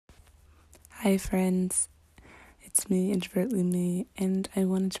Hi friends, it's me, Introvertly Me, and I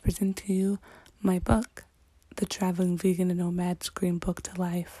wanted to present to you my book, The Traveling Vegan and Nomad's Green Book to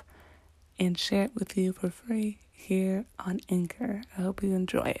Life, and share it with you for free here on Anchor. I hope you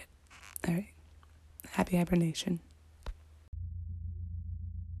enjoy it. Alright, happy hibernation.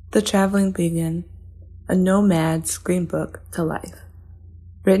 The Traveling Vegan, a Nomad's Green Book to Life,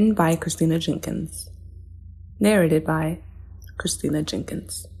 written by Christina Jenkins, narrated by Christina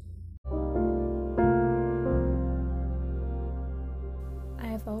Jenkins. I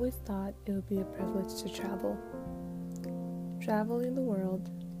have always thought it would be a privilege to travel the world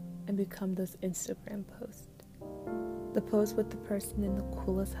and become those Instagram posts. The post with the person in the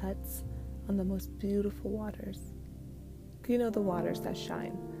coolest huts on the most beautiful waters. You know, the waters that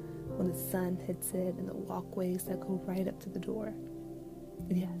shine when the sun hits it and the walkways that go right up to the door.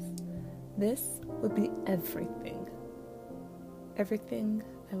 Yes, this would be everything. Everything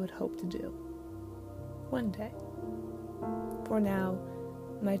I would hope to do. One day. For now,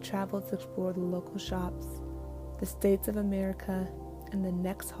 my travels explore the local shops, the states of America, and the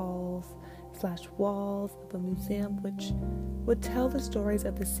next halls/walls of a museum which would tell the stories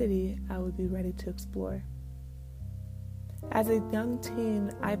of the city I would be ready to explore. As a young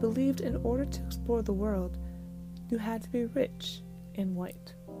teen, I believed in order to explore the world, you had to be rich and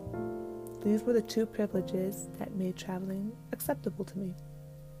white. These were the two privileges that made traveling acceptable to me.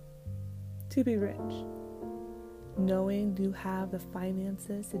 To be rich, knowing you have the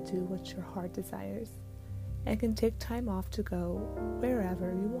finances to do what your heart desires and can take time off to go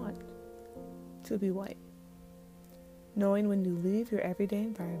wherever you want. To be white, knowing when you leave your everyday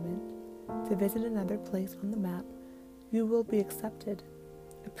environment to visit another place on the map, you will be accepted,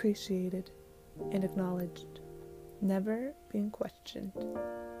 appreciated, and acknowledged, never being questioned.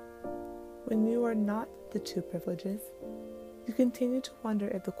 When you are not the two privileges, you continue to wonder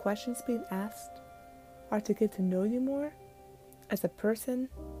if the questions being asked are to get to know you more as a person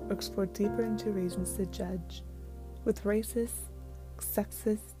or explore deeper into reasons to judge with racist,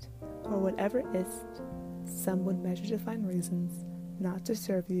 sexist, or whatever ist some would measure to find reasons not to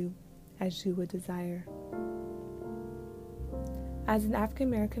serve you as you would desire. As an African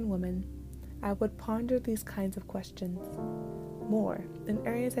American woman, I would ponder these kinds of questions more in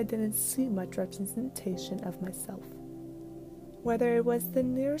areas I didn't see much representation of myself, whether it was the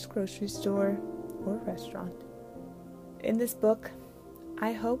nearest grocery store or restaurant. In this book,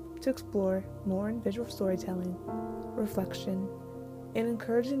 I hope to explore more in visual storytelling, reflection, and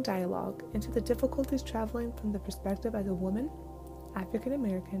encouraging dialogue into the difficulties traveling from the perspective as a woman, African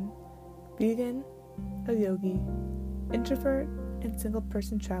American, vegan, a yogi, introvert, and single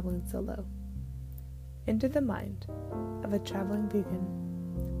person traveling solo. Into the mind of a traveling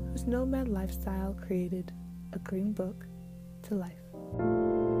vegan whose nomad lifestyle created a green book to life.